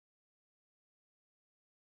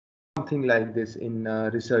something like this in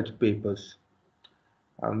research papers.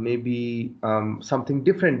 Maybe something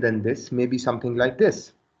different than this, maybe something like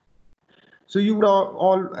this. So you would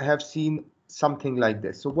all have seen something like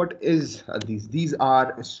this. So what is these? These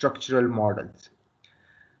are structural models.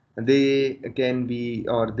 They can be,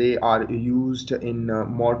 or they are used in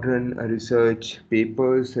modern research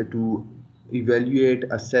papers to evaluate,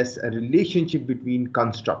 assess a relationship between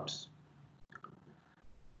constructs.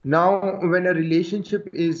 Now, when a relationship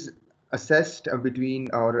is assessed between,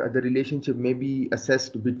 or the relationship may be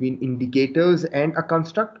assessed between indicators and a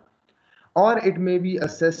construct, or it may be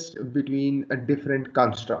assessed between different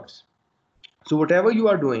constructs. So whatever you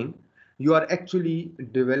are doing, you are actually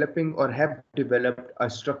developing or have developed a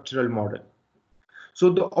structural model. So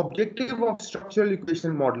the objective of structural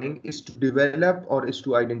equational modeling is to develop, or is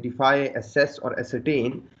to identify, assess, or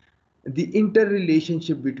ascertain the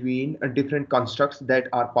interrelationship between different constructs that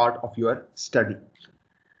are part of your study.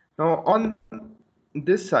 Now on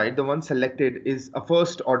this side, the one selected is a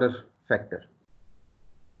first order factor,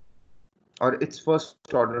 or its first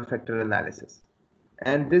order factor analysis.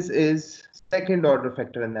 And this is second order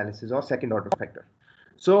factor analysis, or second order factor.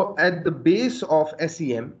 So at the base of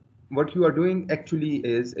SEM, what you are doing actually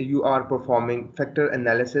is you are performing factor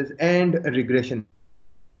analysis and regression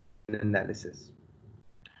analysis.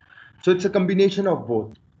 So it's a combination of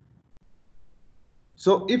both.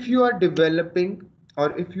 So if you are developing,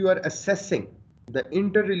 or if you are assessing the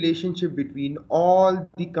interrelationship between all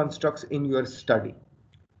the constructs in your study,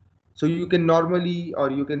 so you can normally, or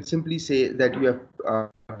you can simply say that you have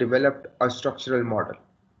developed a structural model.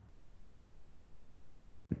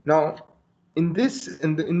 Now, in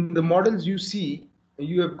the models you see,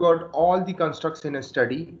 you have got all the constructs in a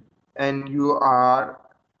study, and you are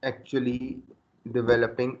actually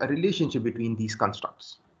developing a relationship between these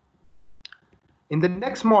constructs. In the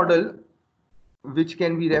next model, which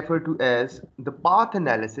can be referred to as the path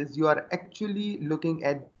analysis, you are actually looking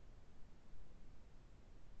at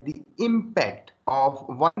the impact of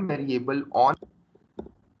one variable on.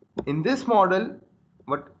 In this model,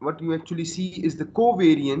 what you actually see is the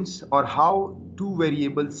covariance, or how two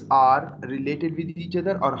variables are related with each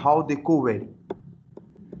other, or how they covary.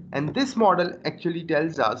 And this model actually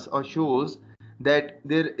tells us, or shows, that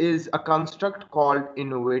there is a construct called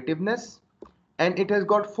innovativeness, and it has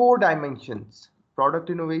got 4 dimensions: product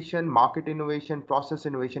innovation, market innovation, process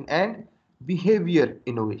innovation, and behavior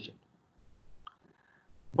innovation.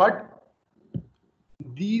 But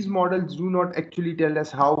these models do not actually tell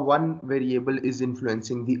us how one variable is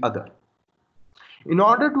influencing the other. In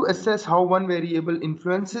order to assess how one variable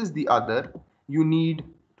influences the other, you need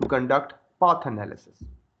to conduct path analysis.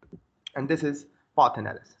 And this is path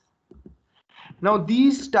analysis. Now,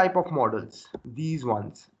 these type of models, these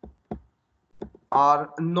ones, are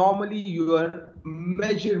normally your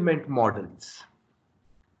measurement models.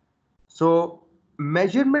 So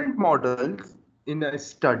measurement models in a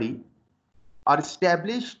study are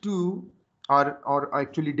established to, or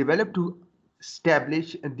actually developed to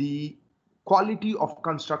establish the quality of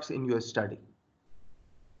constructs in your study,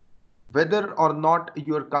 whether or not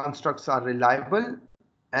your constructs are reliable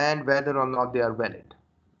and whether or not they are valid.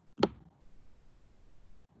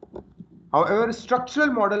 However, structural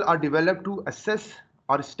models are developed to assess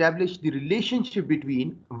or establish the relationship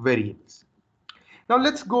between variables. Now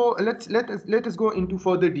let us go into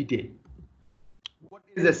further detail. What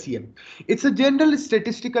is SEM? It's a general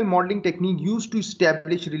statistical modeling technique used to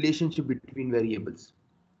establish relationship between variables.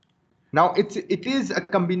 Now it is a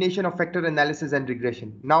combination of factor analysis and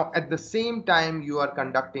regression. Now at the same time, you are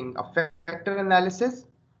conducting a factor analysis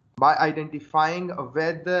by identifying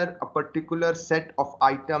whether a particular set of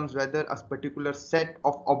items, whether a particular set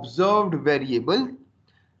of observed variable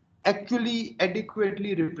actually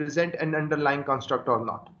adequately represent an underlying construct or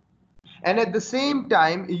not. And at the same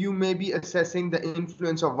time, you may be assessing the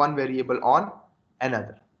influence of one variable on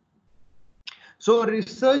another. So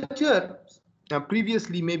researchers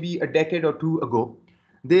previously, maybe a decade or two ago,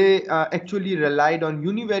 they actually relied on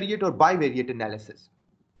univariate or bivariate analysis.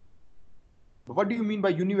 What do you mean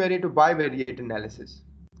by univariate or bivariate analysis?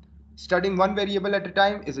 Studying one variable at a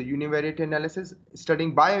time is a univariate analysis.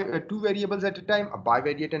 Studying two variables at a time, a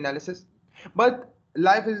bivariate analysis. But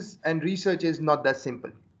life is, and research is not that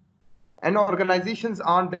simple. And organizations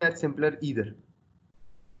aren't that simpler either.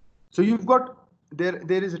 So you've got,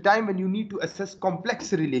 there is a time when you need to assess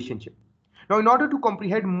complex relationship. Now, in order to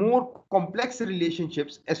comprehend more complex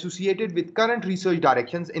relationships associated with current research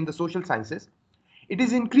directions in the social sciences, it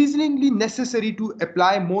is increasingly necessary to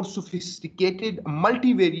apply more sophisticated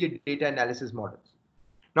multivariate data analysis models.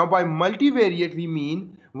 Now, by multivariate, we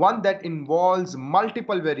mean one that involves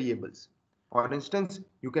multiple variables. For instance,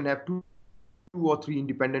 you can have two or three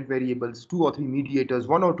independent variables, two or three mediators,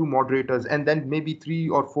 one or two moderators, and then maybe three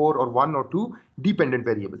or four or one or two dependent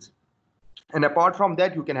variables. And apart from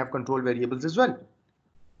that, you can have control variables as well.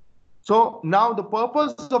 So now the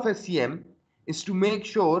purpose of SCM is to make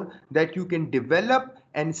sure that you can develop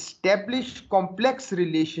and establish complex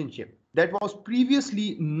relationship that was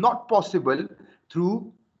previously not possible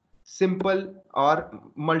through simple or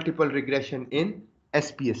multiple regression in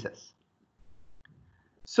SPSS.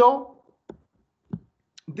 So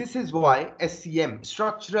this is why SCM,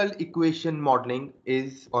 structural equation modeling,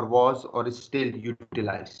 is or was or is still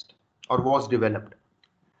utilized or was developed.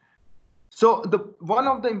 So one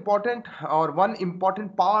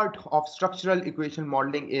important part of structural equation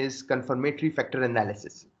modeling is confirmatory factor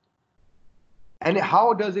analysis. And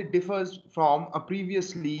how does it differ from a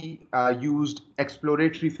previously used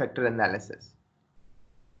exploratory factor analysis?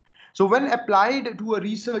 So when applied to a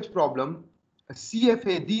research problem,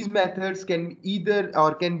 CFA, these methods can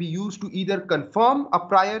be used to either confirm a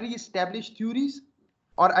priori established theories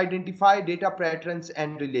or identify data patterns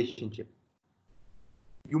and relationship.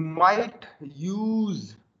 You might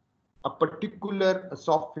use a particular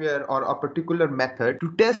software or a particular method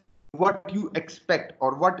to test what you expect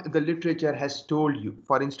or what the literature has told you.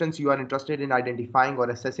 For instance, you are interested in identifying or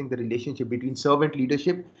assessing the relationship between servant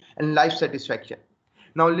leadership and life satisfaction.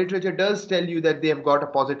 Now, literature does tell you that they have got a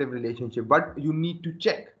positive relationship, but you need to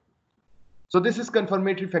check. So this is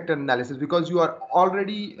confirmatory factor analysis, because you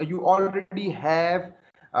already have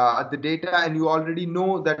the data, and you already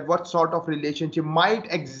know that what sort of relationship might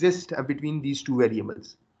exist between these two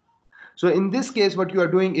variables. So in this case, what you are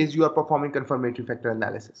doing is you are performing confirmatory factor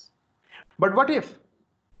analysis. But what if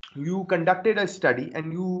you conducted a study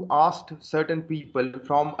and you asked certain people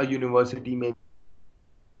from a university maybe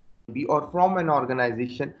or from an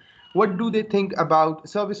organization, what do they think about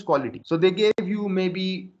service quality? So they gave you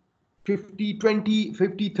maybe 50, 20,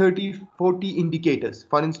 50, 30, 40 indicators,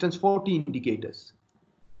 for instance, 40 indicators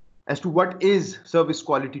as to what is service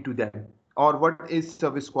quality to them or what is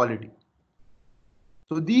service quality.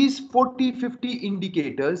 So these 40, 50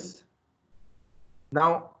 indicators,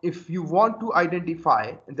 now if you want to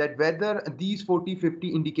identify that whether these 40, 50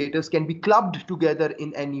 indicators can be clubbed together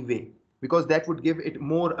in any way, because that would give it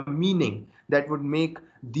more meaning, that would make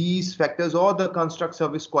these factors or the construct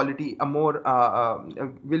service quality a more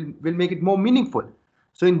will make it more meaningful.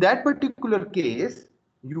 So in that particular case,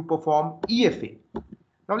 you perform EFA.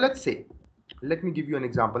 Now let me give you an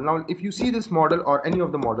example. Now if you see this model or any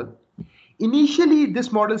of the model, initially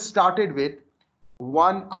this model started with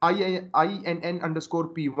one INN underscore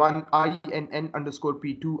P1, INN underscore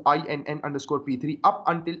P2, INN underscore P3 up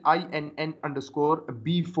until INN underscore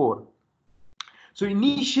B4. So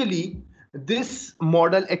initially, this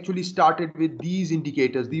model actually started with these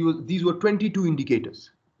indicators. These were 22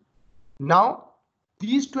 indicators. Now,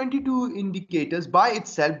 these 22 indicators by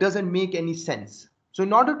itself doesn't make any sense. So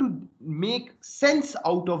in order to make sense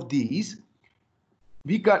out of these,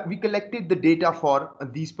 we collected the data for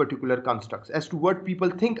these particular constructs as to what people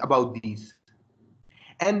think about these.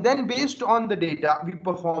 And then based on the data, we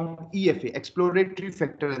performed EFA, exploratory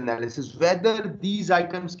factor analysis, whether these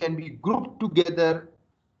items can be grouped together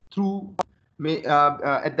through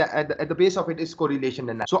at the base of it is correlation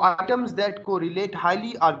analysis. So items that correlate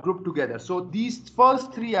highly are grouped together. So these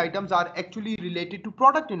first three items are actually related to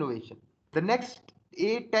product innovation. The next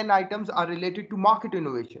 8-10 items are related to market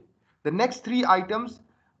innovation. The next 3 items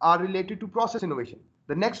are related to process innovation.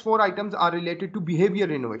 The next 4 items are related to behavior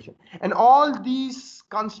innovation. And all these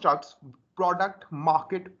constructs, product,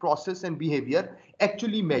 market, process, and behavior,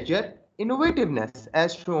 actually measure innovativeness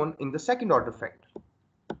as shown in the second order factor.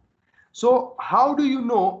 So how do you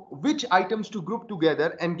know which items to group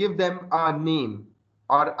together and give them a name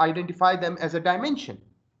or identify them as a dimension?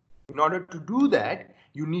 In order to do that,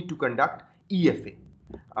 you need to conduct EFA.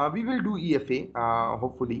 We will do EFA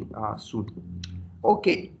hopefully soon.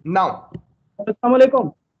 Okay, now.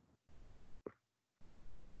 Assalamualaikum.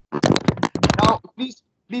 Now,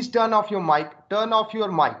 please turn off your mic. Turn off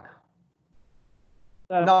your mic.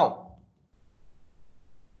 Now,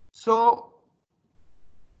 so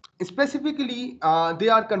specifically, they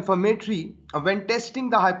are confirmatory when testing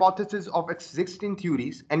the hypothesis of existing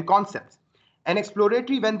theories and concepts, and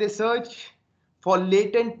exploratory when they search for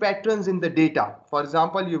latent patterns in the data. For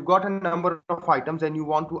example, you've got a number of items and you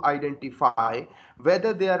want to identify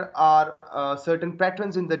whether there are certain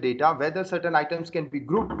patterns in the data, whether certain items can be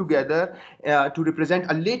grouped together to represent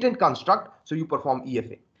a latent construct, so you perform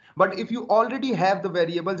EFA. But if you already have the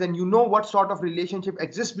variables and you know what sort of relationship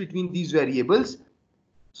exists between these variables,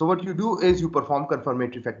 so what you do is you perform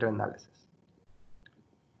confirmatory factor analysis.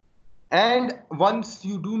 And once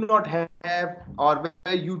you do not have, or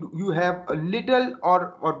where you have a little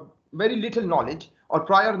or very little knowledge or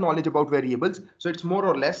prior knowledge about variables, so it's more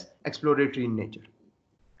or less exploratory in nature.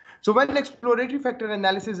 So when exploratory factor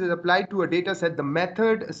analysis is applied to a data set, the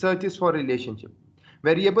method searches for relationship.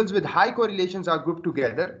 Variables with high correlations are grouped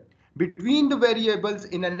together between the variables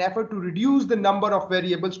in an effort to reduce the number of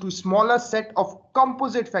variables to smaller set of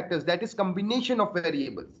composite factors, that is combination of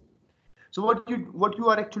variables. So what you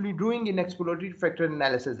are actually doing in exploratory factor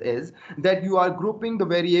analysis is that you are grouping the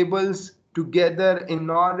variables together in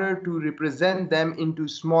order to represent them into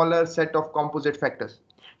smaller set of composite factors,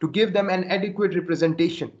 to give them an adequate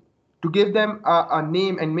representation, to give them a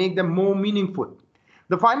name and make them more meaningful.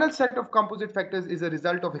 The final set of composite factors is a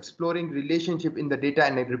result of exploring relationship in the data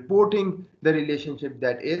and reporting the relationship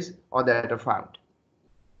that is or that are found.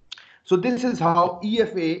 So this is how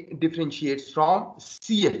EFA differentiates from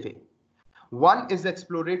CFA. One is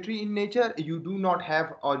exploratory in nature. You do not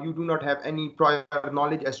have any prior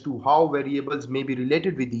knowledge as to how variables may be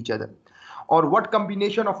related with each other, or what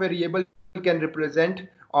combination of variable can represent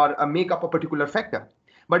or make up a particular factor.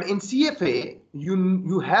 But in CFA,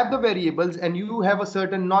 you have the variables and you have a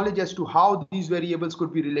certain knowledge as to how these variables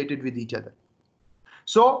could be related with each other.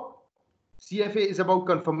 So CFA is about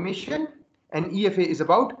confirmation and EFA is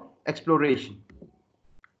about exploration.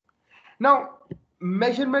 Now,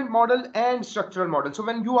 measurement model and structural model. So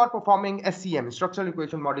when you are performing SEM, structural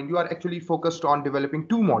equation modeling, you are actually focused on developing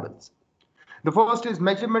two models. The first is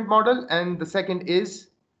measurement model and the second is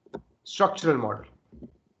structural model.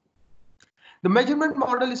 The measurement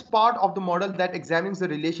model is part of the model that examines the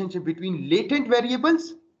relationship between latent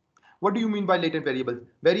variables. What do you mean by latent variables?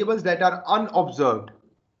 Variables that are unobserved,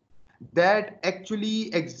 that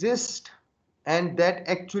actually exist and that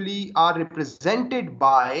actually are represented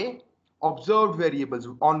by observed variables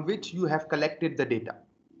on which you have collected the data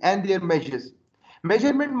and their measures.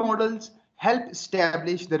 Measurement models help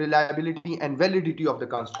establish the reliability and validity of the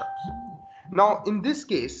constructs. Now, in this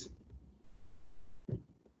case,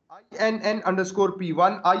 INN underscore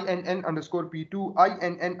P1, INN underscore P2,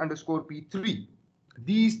 INN underscore P3.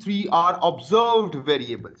 These three are observed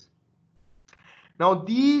variables. Now,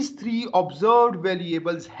 these three observed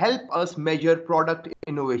variables help us measure product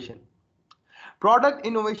innovation. Product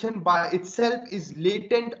innovation by itself is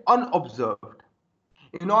latent, unobserved.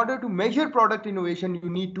 In order to measure product innovation, you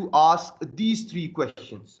need to ask these three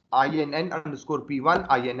questions: INN underscore P1,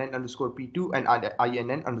 INN underscore P2, and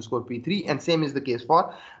INN underscore P3. And same is the case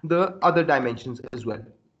for the other dimensions as well.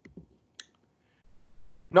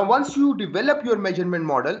 Now, once you develop your measurement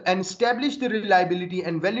model and establish the reliability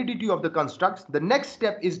and validity of the constructs, the next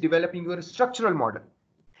step is developing your structural model.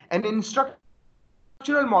 And in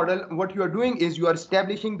structural model, what you are doing is you are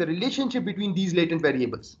establishing the relationship between these latent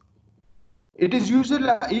variables. It is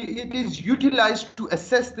utilized to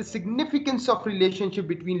assess the significance of relationship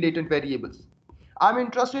between latent variables. I'm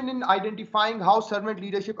interested in identifying how servant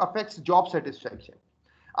leadership affects job satisfaction.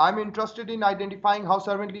 I'm interested in identifying how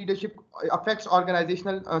servant leadership affects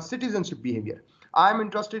organizational citizenship behavior. I'm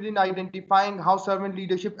interested in identifying how servant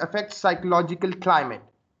leadership affects psychological climate.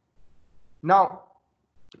 Now,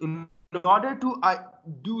 in order to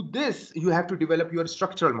do this, you have to develop your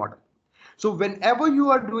structural model. So whenever you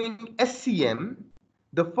are doing SCM,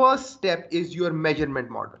 the first step is your measurement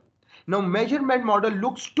model. Now, measurement model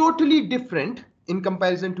looks totally different in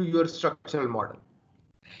comparison to your structural model.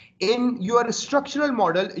 In your structural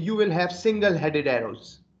model, you will have single-headed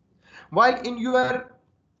arrows, while in your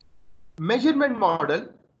measurement model,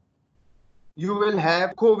 you will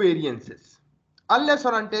have covariances. Unless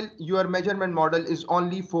or until your measurement model is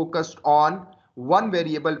only focused on one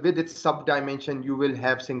variable with its subdimension, you will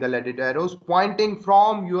have single-headed arrows pointing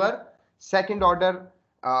from your second order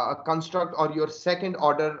construct or your second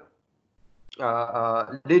order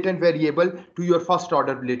latent variable to your first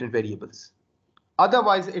order latent variables.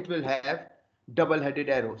 Otherwise, it will have double-headed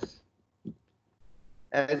arrows,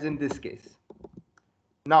 as in this case.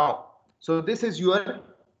 Now, so this is your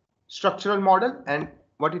structural model, and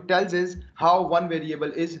what it tells is how one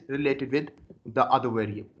variable is related with the other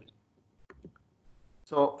variable.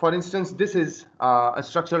 So, for instance, this is a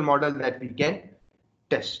structural model that we can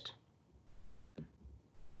test.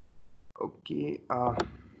 Okay.